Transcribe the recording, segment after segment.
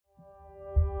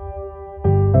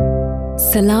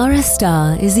Solara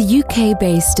Star is a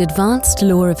UK-based advanced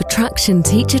law of attraction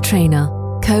teacher trainer,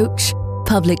 coach,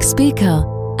 public speaker,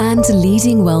 and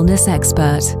leading wellness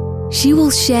expert. She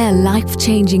will share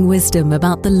life-changing wisdom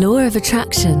about the law of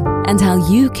attraction and how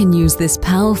you can use this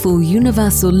powerful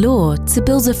universal law to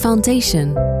build a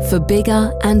foundation for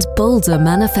bigger and bolder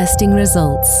manifesting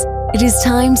results. It is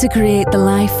time to create the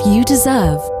life you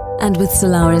deserve, and with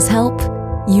Solara's help,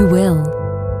 you will.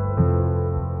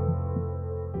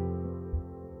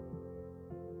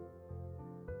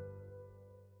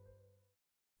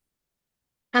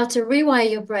 How to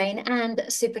rewire your brain and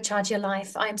supercharge your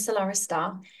life. I'm Solara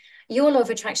Star, your law of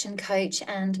attraction coach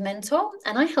and mentor,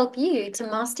 and I help you to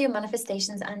master your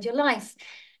manifestations and your life.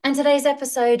 And today's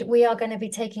episode, we are going to be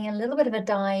taking a little bit of a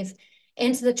dive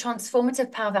into the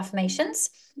transformative power of affirmations,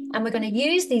 and we're going to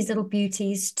use these little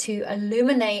beauties to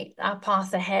illuminate our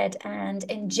path ahead and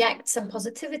inject some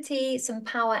positivity, some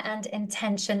power and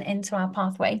intention into our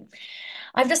pathway.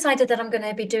 I've decided that I'm going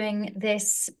to be listening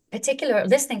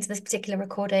to this particular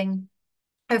recording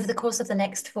over the course of the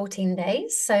next 14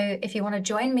 days. So if you want to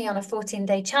join me on a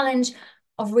 14-day challenge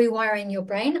of rewiring your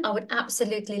brain, I would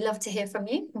absolutely love to hear from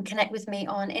you. You can connect with me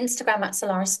on Instagram at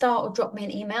Solara Star or drop me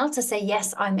an email to say,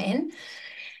 yes, I'm in.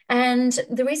 And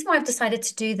the reason why I've decided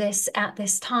to do this at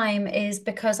this time is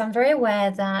because I'm very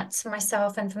aware that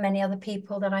myself and for many other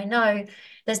people that I know,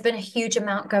 there's been a huge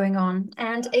amount going on,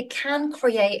 and it can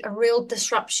create a real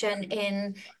disruption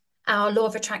in our law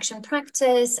of attraction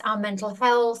practice, our mental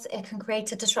health. It can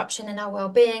create a disruption in our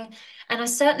well-being. And I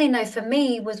certainly know for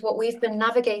me, with what we've been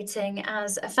navigating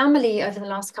as a family over the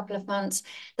last couple of months,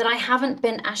 that I haven't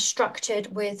been as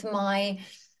structured with my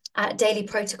daily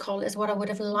protocol as what I would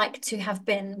have liked to have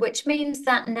been, which means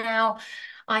that now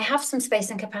I have some space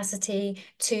and capacity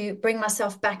to bring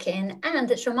myself back in. And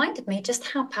it's reminded me just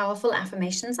how powerful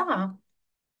affirmations are.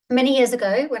 Many years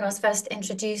ago, when I was first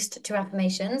introduced to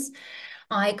affirmations,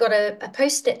 I got a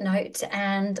post-it note,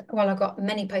 and I got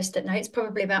many post-it notes,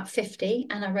 probably about 50,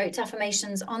 and I wrote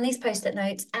affirmations on these post-it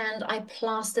notes and I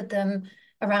plastered them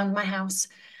around my house.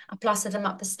 I plastered them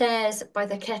up the stairs, by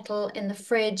the kettle, in the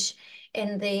fridge,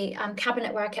 in the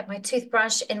cabinet where I kept my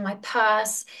toothbrush, in my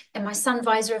purse, in my sun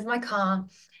visor of my car.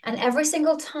 And every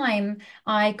single time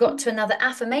I got to another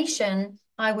affirmation,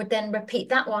 I would then repeat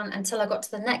that one until I got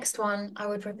to the next one. I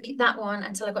would repeat that one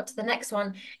until I got to the next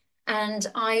one. And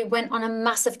I went on a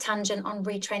massive tangent on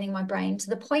retraining my brain to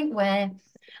the point where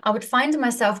I would find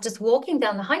myself just walking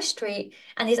down the high street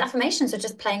and these affirmations were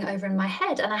just playing over in my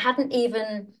head. And I hadn't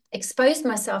even exposed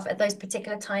myself at those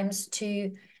particular times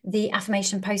to the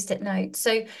affirmation post-it note.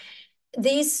 So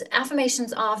these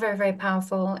affirmations are very, very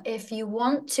powerful. If you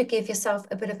want to give yourself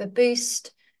a bit of a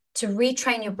boost, to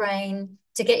retrain your brain,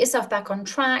 to get yourself back on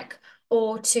track,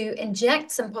 or to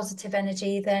inject some positive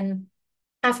energy, then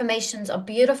affirmations are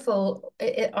beautiful,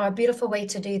 are a beautiful way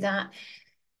to do that.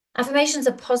 Affirmations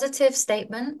are positive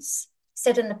statements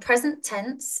said in the present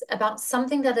tense about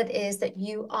something that it is that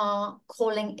you are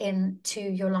calling into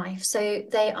your life. So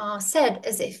they are said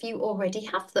as if you already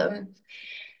have them.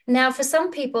 Now, for some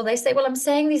people, they say, well, I'm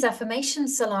saying these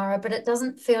affirmations, Solara, but it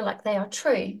doesn't feel like they are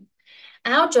true.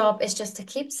 Our job is just to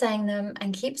keep saying them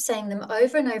and keep saying them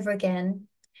over and over again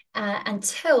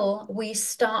until we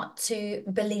start to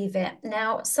believe it.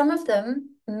 Now, some of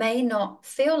them may not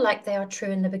feel like they are true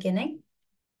in the beginning.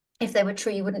 If they were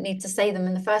true, you wouldn't need to say them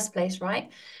in the first place, right?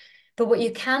 But what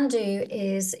you can do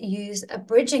is use a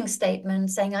bridging statement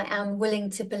saying, I am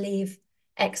willing to believe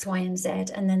X, Y, and Z.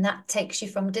 And then that takes you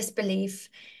from disbelief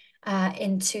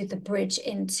into the bridge,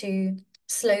 into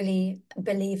slowly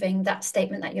believing that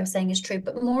statement that you're saying is true.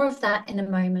 But more of that in a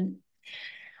moment.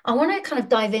 I want to kind of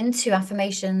dive into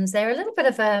affirmations. They're a little bit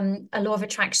of a law of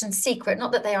attraction secret,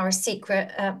 not that they are a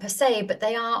secret per se, but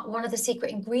they are one of the secret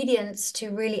ingredients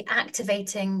to really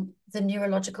activating the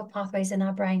neurological pathways in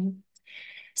our brain.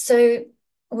 So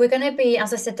we're going to be,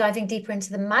 as I said, diving deeper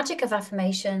into the magic of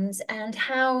affirmations and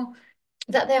how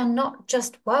that they are not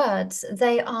just words.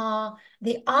 They are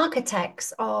the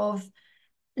architects of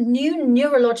new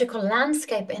neurological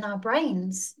landscape in our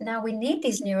brains. Now we need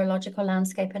these neurological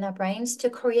landscape in our brains to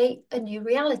create a new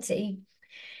reality.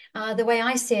 The way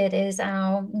I see it is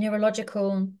our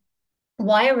neurological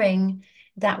wiring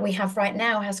that we have right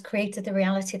now has created the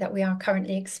reality that we are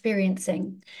currently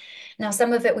experiencing. Now,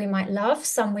 some of it we might love,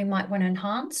 some we might want to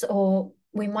enhance, or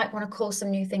we might want to call some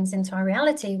new things into our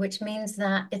reality, which means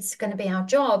that it's going to be our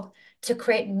job to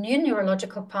create new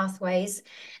neurological pathways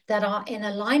that are in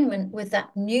alignment with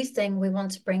that new thing we want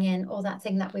to bring in or that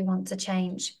thing that we want to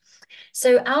change.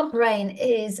 So our brain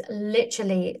is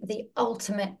literally the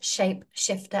ultimate shape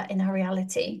shifter in our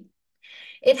reality.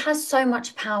 It has so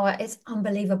much power, it's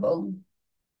unbelievable.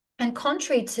 And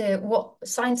contrary to what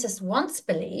scientists once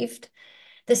believed,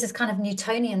 this is kind of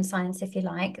Newtonian science, if you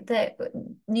like, that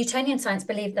Newtonian science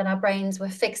believed that our brains were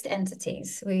fixed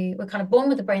entities. We were kind of born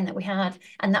with the brain that we had,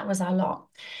 and that was our lot.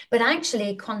 But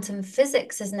actually, quantum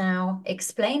physics is now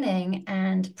explaining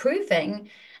and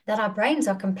proving that our brains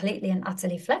are completely and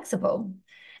utterly flexible.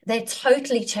 They're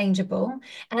totally changeable,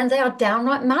 and they are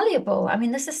downright malleable. I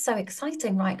mean, this is so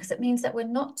exciting, right? Because it means that we're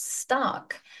not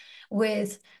stuck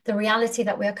with the reality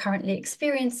that we are currently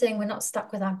experiencing. We're not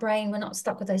stuck with our brain. We're not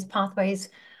stuck with those pathways.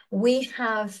 We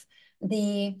have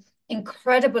the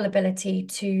incredible ability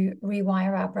to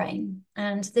rewire our brain.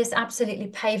 And this absolutely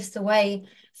paves the way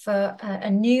for a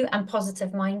new and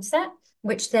positive mindset,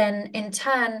 which then in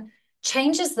turn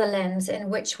changes the lens in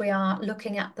which we are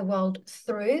looking at the world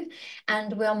through,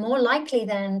 and we are more likely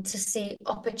then to see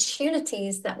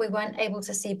opportunities that we weren't able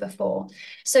to see before.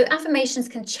 So affirmations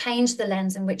can change the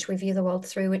lens in which we view the world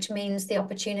through, which means the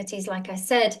opportunities, like I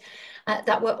said,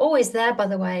 that were always there, by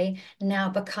the way, now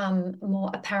become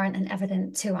more apparent and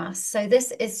evident to us. So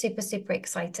this is super, super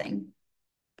exciting.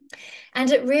 And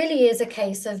it really is a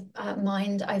case of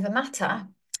mind over matter.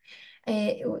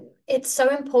 It's so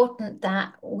important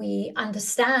that we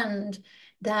understand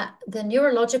that the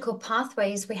neurological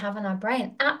pathways we have in our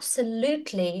brain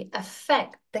absolutely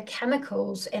affect the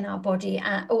chemicals in our body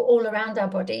or all around our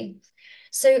body.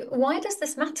 So why does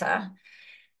this matter?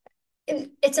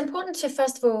 It's important to,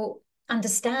 first of all,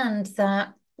 understand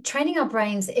that training our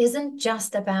brains isn't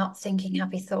just about thinking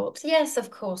happy thoughts. Yes,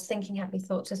 of course, thinking happy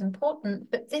thoughts is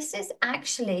important, but this is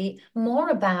actually more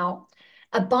about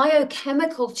a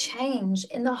biochemical change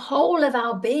in the whole of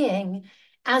our being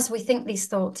as we think these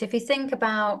thoughts. If you think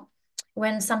about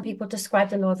when some people describe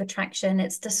the law of attraction,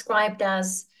 it's described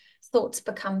as thoughts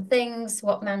become things,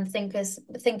 what man thinketh,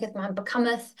 man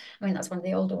becometh. I mean, that's one of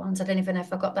the older ones. I don't even know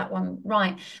if I got that one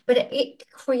right. But it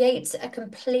creates a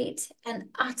complete and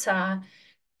utter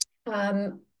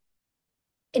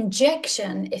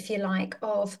injection, if you like,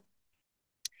 of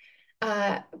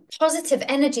positive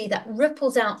energy that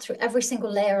ripples out through every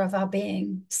single layer of our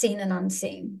being, seen and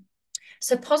unseen.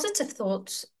 So positive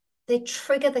thoughts, they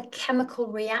trigger the chemical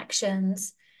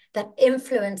reactions that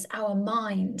influence our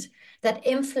mind, that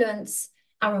influence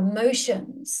our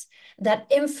emotions, that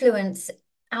influence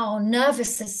our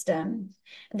nervous system.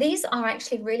 These are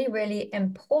actually really, really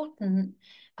important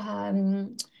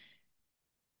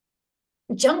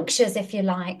junctures, if you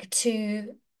like,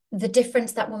 to the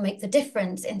difference that will make the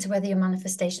difference into whether your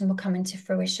manifestation will come into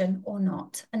fruition or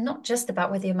not. And not just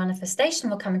about whether your manifestation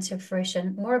will come into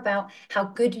fruition, more about how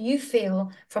good you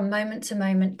feel from moment to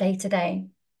moment, day to day.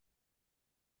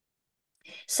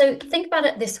 So think about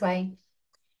it this way.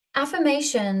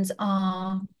 Affirmations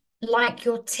are like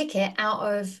your ticket out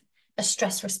of a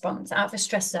stress response, out of a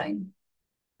stress zone,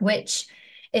 which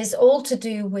is all to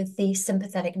do with the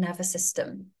sympathetic nervous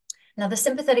system. Now, the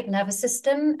sympathetic nervous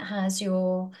system has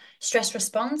your stress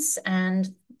response,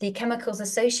 and the chemicals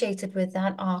associated with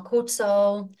that are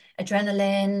cortisol,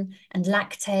 adrenaline, and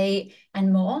lactate,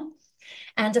 and more.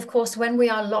 And of course, when we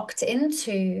are locked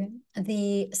into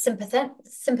the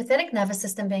sympathetic nervous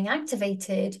system being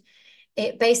activated,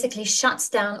 it basically shuts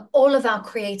down all of our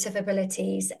creative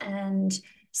abilities and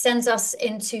sends us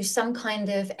into some kind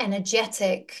of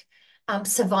energetic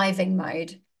surviving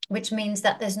mode, which means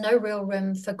that there's no real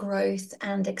room for growth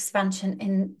and expansion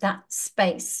in that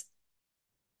space.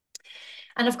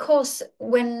 And of course,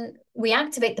 when we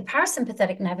activate the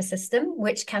parasympathetic nervous system,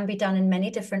 which can be done in many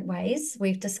different ways,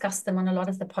 we've discussed them on a lot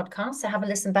of the podcasts. So have a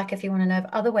listen back if you want to know of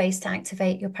other ways to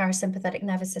activate your parasympathetic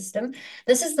nervous system.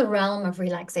 This is the realm of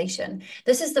relaxation.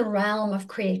 This is the realm of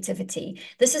creativity.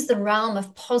 This is the realm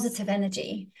of positive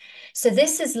energy. So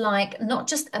this is like not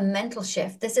just a mental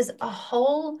shift. This is a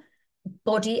whole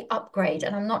body upgrade.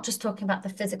 And I'm not just talking about the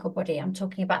physical body, I'm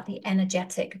talking about the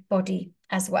energetic body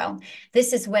as well.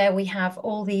 This is where we have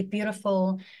all the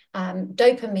beautiful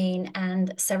dopamine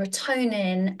and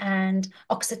serotonin and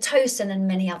oxytocin and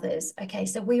many others. Okay,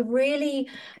 so we really,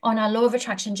 on our law of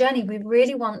attraction journey, we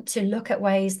really want to look at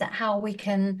ways that how we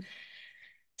can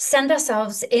send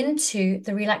ourselves into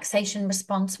the relaxation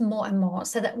response more and more,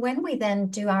 so that when we then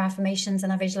do our affirmations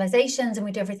and our visualizations and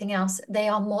we do everything else, they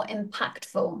are more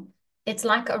impactful. It's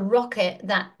like a rocket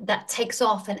that takes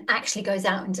off and actually goes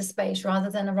out into space,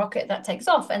 rather than a rocket that takes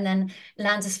off and then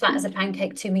lands as flat as a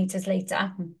pancake 2 meters later.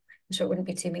 I'm sure it wouldn't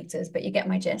be 2 meters, but you get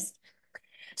my gist.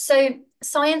 So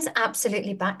science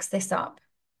absolutely backs this up.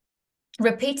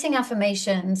 Repeating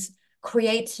affirmations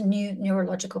create new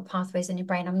neurological pathways in your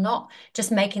brain. I'm not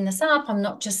just making this up. I'm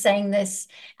not just saying this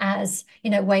as,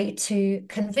 way to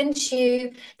convince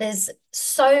you. There's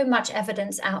so much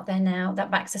evidence out there now that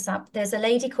backs this up. There's a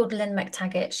lady called Lynn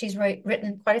McTaggart. She's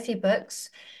written quite a few books.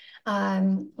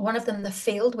 One of them, The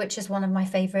Field, which is one of my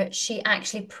favorites, she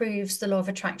actually proves the law of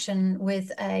attraction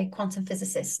with a quantum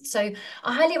physicist. So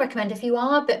I highly recommend, if you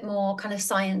are a bit more kind of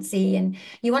sciencey and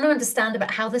you want to understand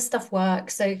about how this stuff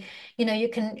works, so you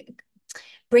can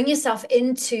bring yourself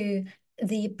into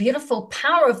the beautiful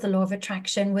power of the law of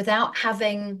attraction without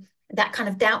having that kind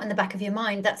of doubt in the back of your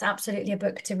mind, that's absolutely a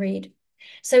book to read.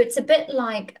 So it's a bit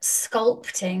like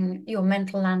sculpting your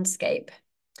mental landscape.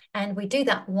 And we do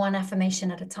that one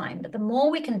affirmation at a time. But the more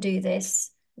we can do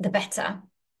this, the better.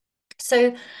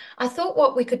 So I thought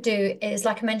what we could do is,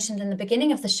 like I mentioned in the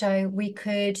beginning of the show, we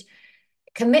could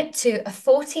commit to a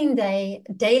 14-day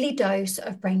daily dose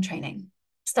of brain training,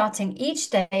 starting each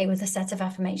day with a set of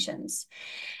affirmations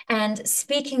and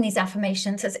speaking these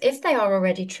affirmations as if they are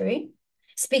already true,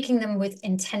 speaking them with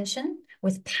intention,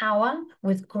 with power,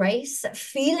 with grace,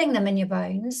 feeling them in your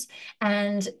bones.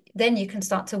 And then you can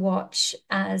start to watch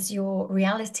as your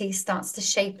reality starts to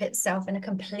shape itself in a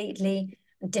completely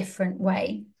different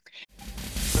way.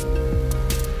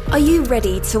 Are you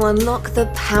ready to unlock the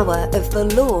power of the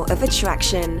law of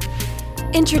attraction?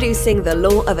 Introducing the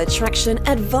Law of Attraction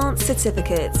Advanced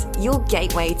Certificate, your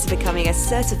gateway to becoming a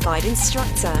certified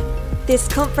instructor. This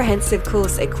comprehensive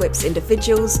course equips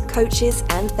individuals, coaches,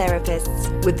 and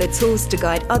therapists with the tools to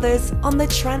guide others on the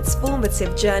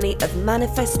transformative journey of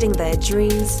manifesting their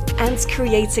dreams and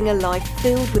creating a life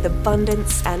filled with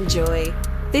abundance and joy.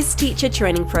 This teacher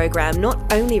training program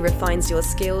not only refines your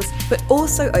skills, but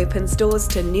also opens doors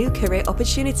to new career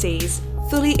opportunities.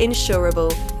 Fully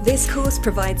insurable, this course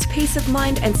provides peace of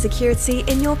mind and security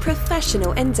in your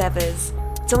professional endeavors.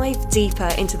 Dive deeper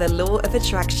into the law of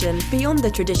attraction beyond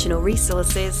the traditional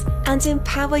resources and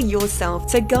empower yourself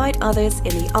to guide others in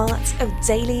the art of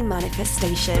daily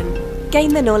manifestation.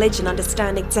 Gain the knowledge and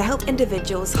understanding to help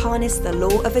individuals harness the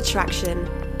law of attraction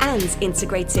and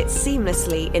integrate it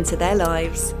seamlessly into their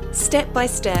lives. Step by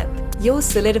step, you'll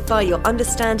solidify your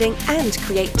understanding and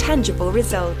create tangible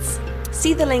results.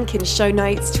 See the link in show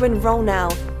notes to enroll now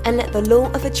and let the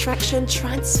law of attraction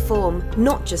transform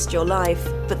not just your life,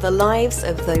 but the lives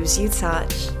of those you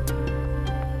touch.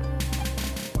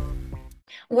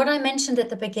 What I mentioned at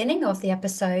the beginning of the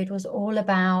episode was all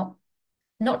about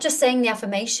not just saying the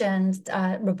affirmations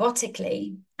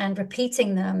robotically and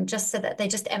repeating them just so that they're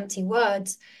just empty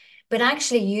words, but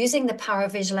actually using the power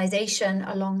of visualization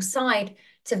alongside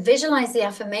to visualize the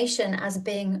affirmation as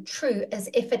being true, as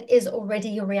if it is already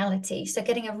your reality. So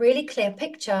getting a really clear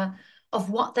picture of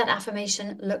what that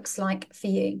affirmation looks like for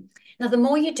you. Now, the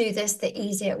more you do this, the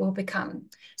easier it will become.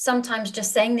 Sometimes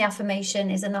just saying the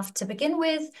affirmation is enough to begin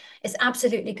with. It's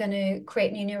absolutely going to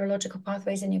create new neurological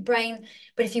pathways in your brain.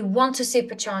 But if you want to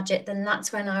supercharge it, then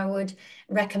that's when I would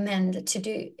recommend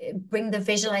to bring the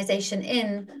visualization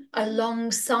in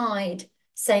alongside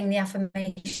saying the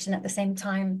affirmation at the same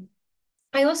time.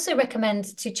 I also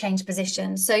recommend to change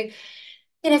position. So,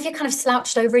 if you're kind of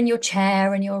slouched over in your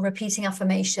chair and you're repeating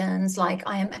affirmations like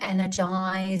I am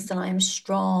energized and I am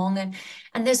strong,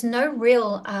 and there's no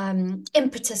real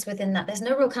impetus within that. There's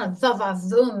no real kind of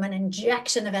va-va-voom, an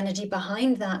injection of energy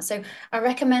behind that. So I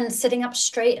recommend sitting up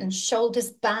straight and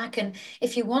shoulders back. And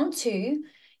if you want to,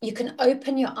 you can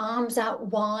open your arms out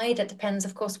wide. It depends,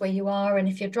 of course, where you are and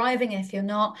if you're driving and if you're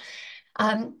not.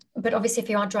 But obviously, if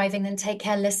you are driving, then take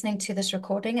care listening to this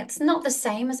recording. It's not the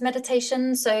same as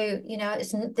meditation. So,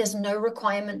 there's no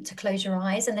requirement to close your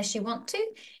eyes unless you want to,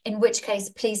 in which case,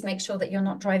 please make sure that you're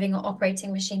not driving or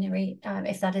operating machinery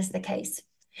if that is the case.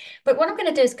 But what I'm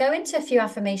going to do is go into a few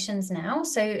affirmations now.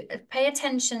 So pay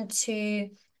attention to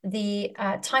the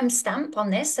timestamp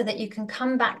on this so that you can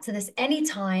come back to this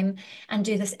anytime and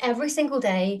do this every single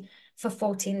day for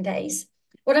 14 days.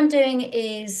 What I'm doing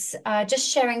is just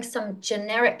sharing some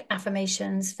generic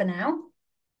affirmations for now.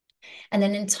 And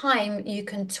then in time, you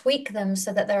can tweak them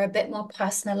so that they're a bit more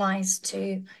personalized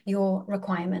to your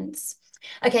requirements.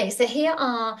 Okay, so here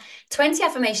are 20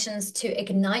 affirmations to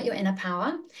ignite your inner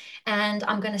power. And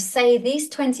I'm going to say these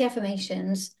 20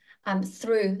 affirmations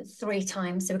through 3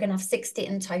 times. So we're going to have 60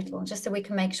 in total, just so we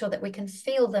can make sure that we can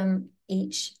feel them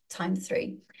each time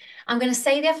through. I'm going to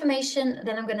say the affirmation,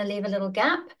 then I'm going to leave a little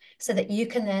gap so that you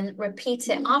can then repeat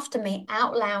it after me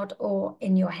out loud or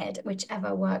in your head,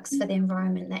 whichever works for the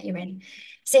environment that you're in.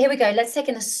 So here we go. Let's take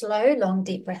in a slow, long,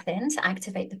 deep breath in to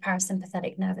activate the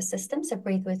parasympathetic nervous system. So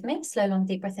breathe with me. Slow, long,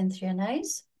 deep breath in through your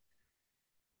nose.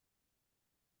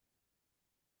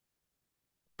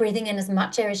 Breathing in as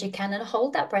much air as you can and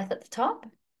hold that breath at the top.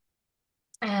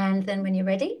 And then when you're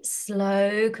ready,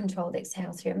 slow, controlled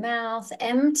exhale through your mouth,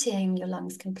 emptying your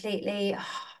lungs completely.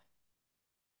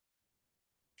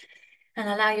 And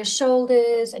allow your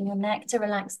shoulders and your neck to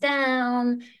relax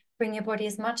down. Bring your body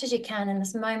as much as you can in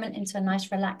this moment into a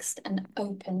nice, relaxed and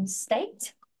open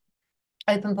state.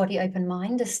 Open body, open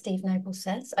mind, as Steve Noble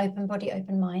says. Open body,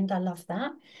 open mind. I love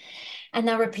that. And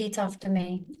now repeat after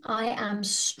me. I am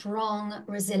strong,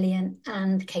 resilient,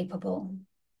 and capable.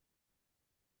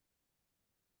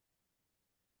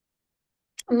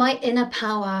 My inner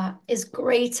power is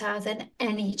greater than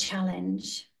any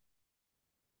challenge.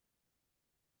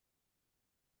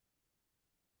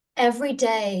 Every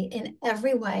day, in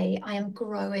every way, I am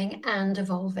growing and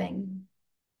evolving.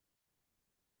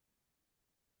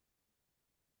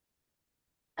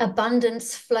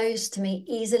 Abundance flows to me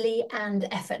easily and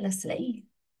effortlessly.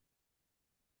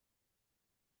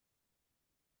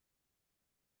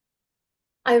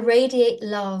 I radiate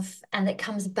love and it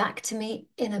comes back to me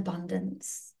in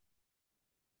abundance.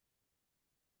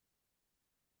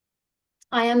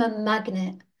 I am a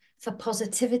magnet for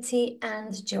positivity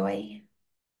and joy.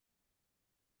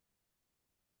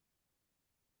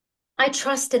 I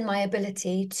trust in my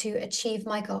ability to achieve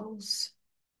my goals.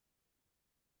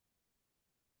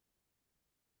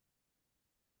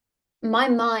 My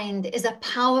mind is a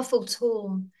powerful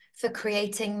tool for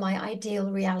creating my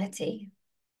ideal reality.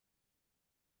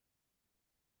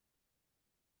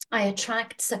 I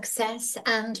attract success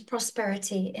and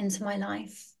prosperity into my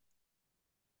life.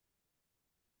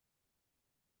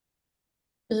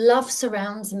 Love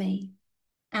surrounds me,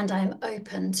 and I am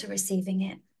open to receiving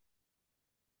it.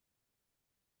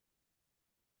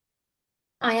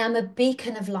 I am a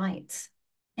beacon of light,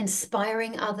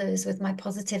 inspiring others with my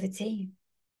positivity.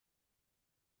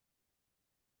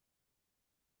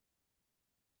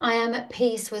 I am at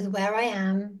peace with where I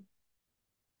am,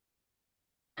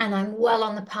 and I'm well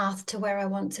on the path to where I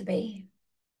want to be.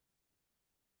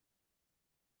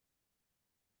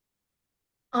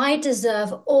 I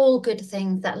deserve all good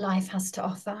things that life has to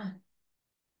offer.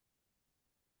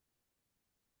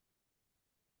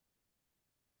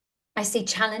 I see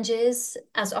challenges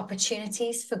as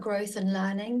opportunities for growth and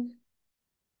learning.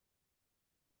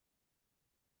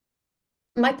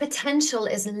 My potential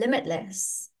is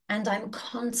limitless, and I'm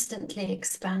constantly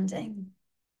expanding.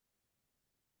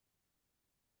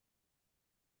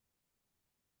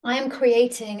 I am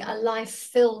creating a life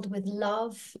filled with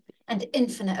love and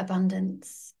infinite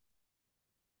abundance.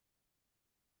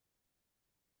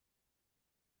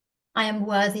 I am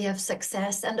worthy of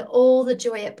success and all the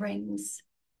joy it brings.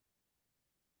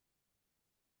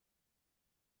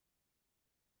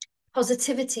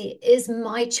 Positivity is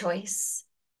my choice,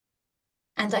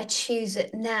 and I choose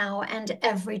it now and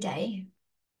every day.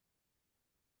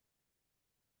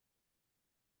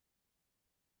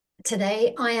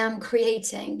 Today, I am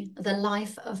creating the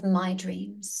life of my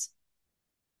dreams.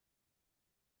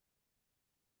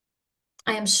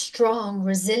 I am strong,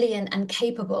 resilient, and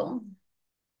capable.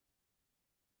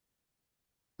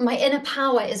 My inner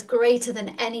power is greater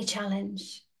than any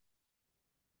challenge.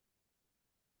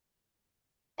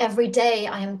 Every day,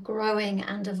 I am growing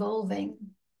and evolving.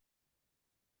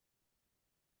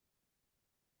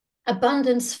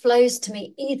 Abundance flows to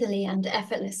me easily and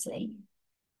effortlessly.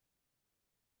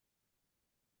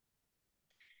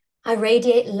 I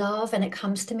radiate love and it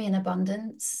comes to me in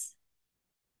abundance.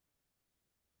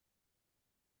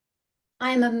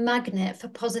 I am a magnet for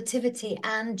positivity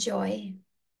and joy.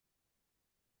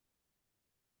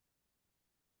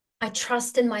 I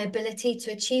trust in my ability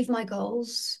to achieve my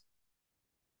goals.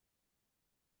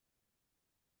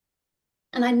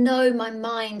 And I know my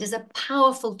mind is a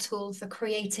powerful tool for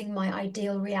creating my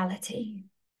ideal reality.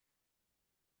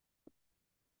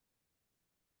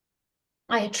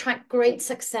 I attract great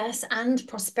success and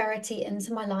prosperity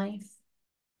into my life.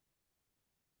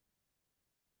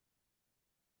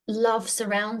 Love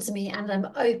surrounds me and I'm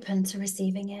open to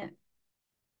receiving it.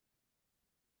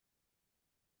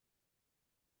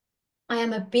 I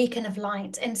am a beacon of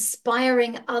light,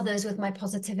 inspiring others with my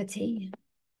positivity.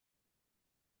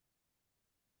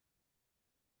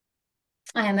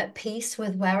 I am at peace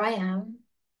with where I am,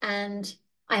 and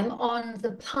I am on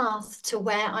the path to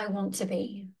where I want to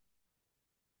be.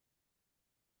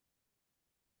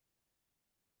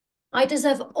 I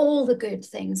deserve all the good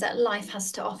things that life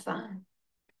has to offer.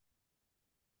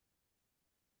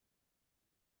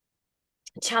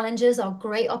 Challenges are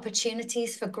great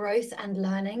opportunities for growth and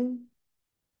learning.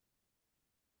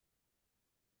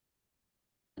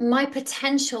 My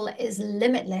potential is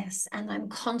limitless, and I'm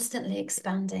constantly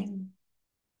expanding.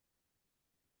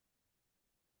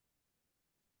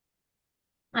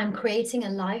 I'm creating a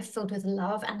life filled with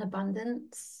love and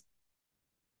abundance.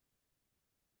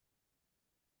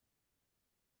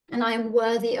 And I am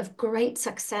worthy of great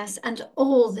success and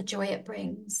all the joy it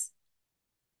brings.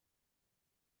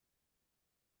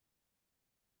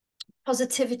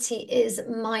 Positivity is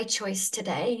my choice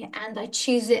today, and I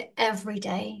choose it every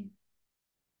day.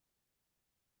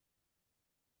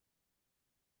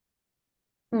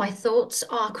 My thoughts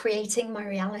are creating my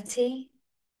reality,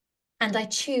 and I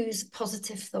choose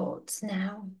positive thoughts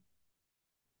now.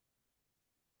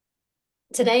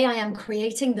 Today, I am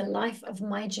creating the life of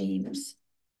my dreams.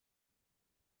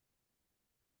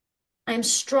 I am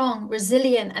strong,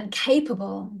 resilient, and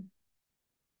capable.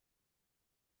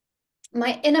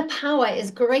 My inner power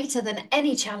is greater than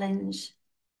any challenge.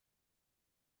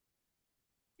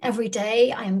 Every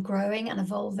day, I am growing and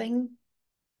evolving.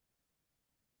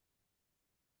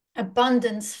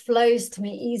 Abundance flows to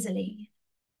me easily.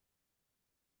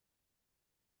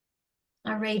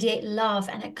 I radiate love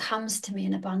and it comes to me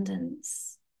in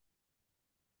abundance.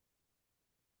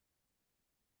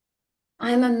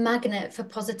 I am a magnet for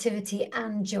positivity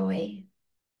and joy.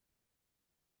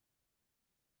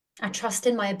 I trust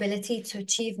in my ability to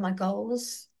achieve my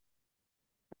goals.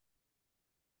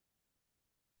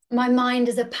 My mind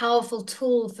is a powerful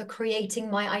tool for creating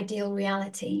my ideal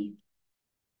reality.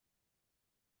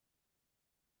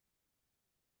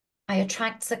 I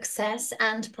attract success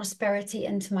and prosperity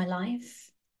into my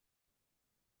life.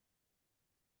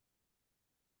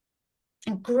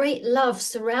 And great love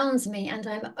surrounds me, and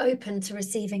I'm open to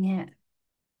receiving it.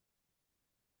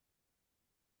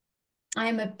 I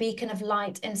am a beacon of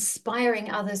light,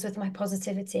 inspiring others with my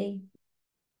positivity.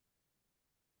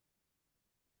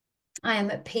 I am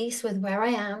at peace with where I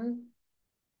am,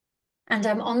 and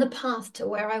I'm on the path to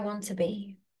where I want to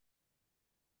be.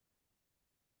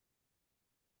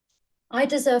 I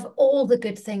deserve all the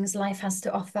good things life has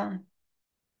to offer.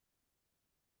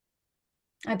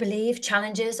 I believe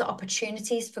challenges are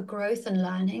opportunities for growth and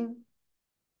learning.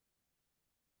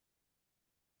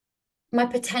 My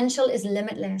potential is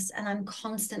limitless, and I'm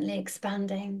constantly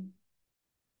expanding.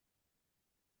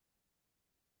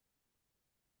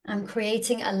 I'm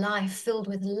creating a life filled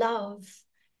with love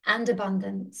and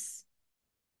abundance.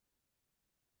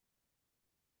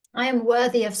 I am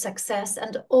worthy of success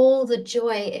and all the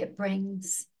joy it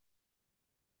brings.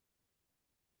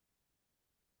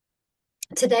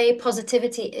 Today,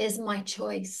 positivity is my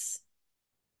choice,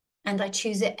 and I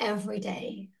choose it every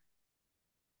day.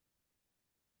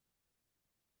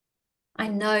 I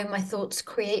know my thoughts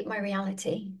create my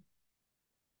reality,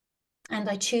 and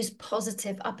I choose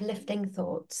positive, uplifting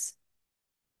thoughts.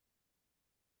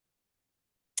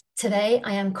 Today,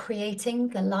 I am creating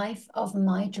the life of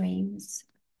my dreams.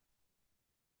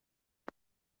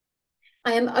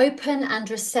 I am open and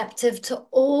receptive to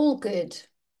all good,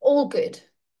 all good.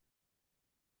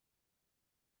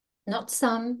 Not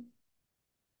some,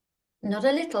 not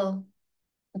a little,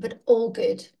 but all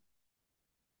good.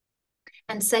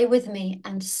 And say with me,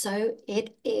 and so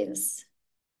it is.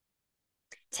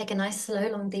 Take a nice, slow,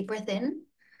 long, deep breath in.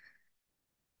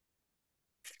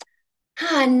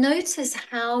 And notice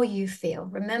how you feel.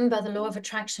 Remember, the law of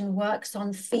attraction works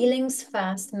on feelings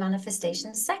first,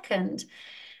 manifestation second.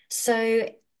 So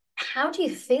how do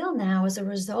you feel now as a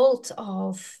result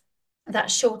of that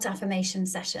short affirmation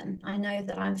session? I know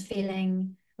that I'm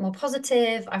feeling more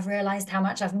positive. I've realized how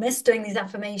much I've missed doing these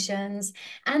affirmations.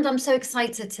 And I'm so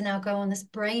excited to now go on this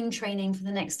brain training for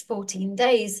the next 14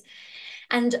 days.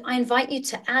 And I invite you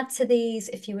to add to these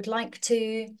if you would like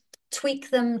to.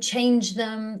 Tweak them, change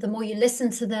them. The more you listen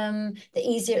to them, the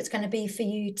easier it's going to be for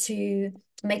you to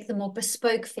make them more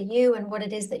bespoke for you and what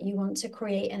it is that you want to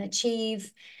create and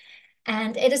achieve.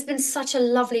 And it has been such a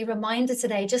lovely reminder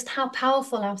today, just how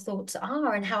powerful our thoughts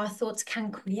are and how our thoughts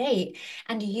can create.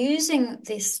 And using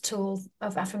this tool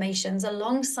of affirmations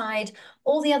alongside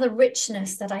all the other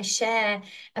richness that I share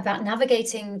about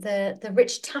navigating the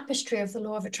rich tapestry of the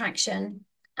law of attraction,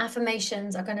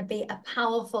 affirmations are going to be a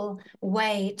powerful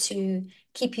way to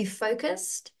keep you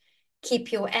focused,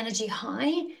 keep your energy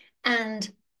high,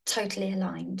 and totally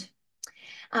aligned.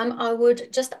 I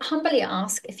would just humbly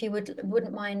ask if you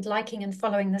wouldn't mind liking and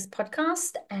following this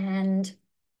podcast and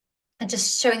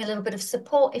just showing a little bit of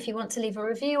support. If you want to leave a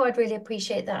review, I'd really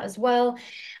appreciate that as well.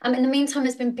 In the meantime,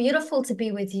 it's been beautiful to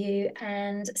be with you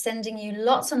and sending you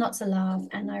lots and lots of love.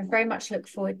 And I very much look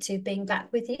forward to being back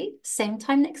with you same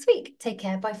time next week. Take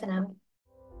care. Bye for now.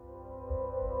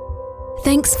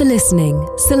 Thanks for listening.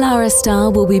 Solara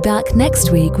Star will be back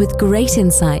next week with great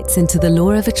insights into the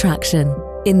law of attraction.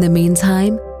 In the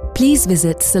meantime, please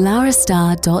visit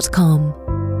solarastar.com.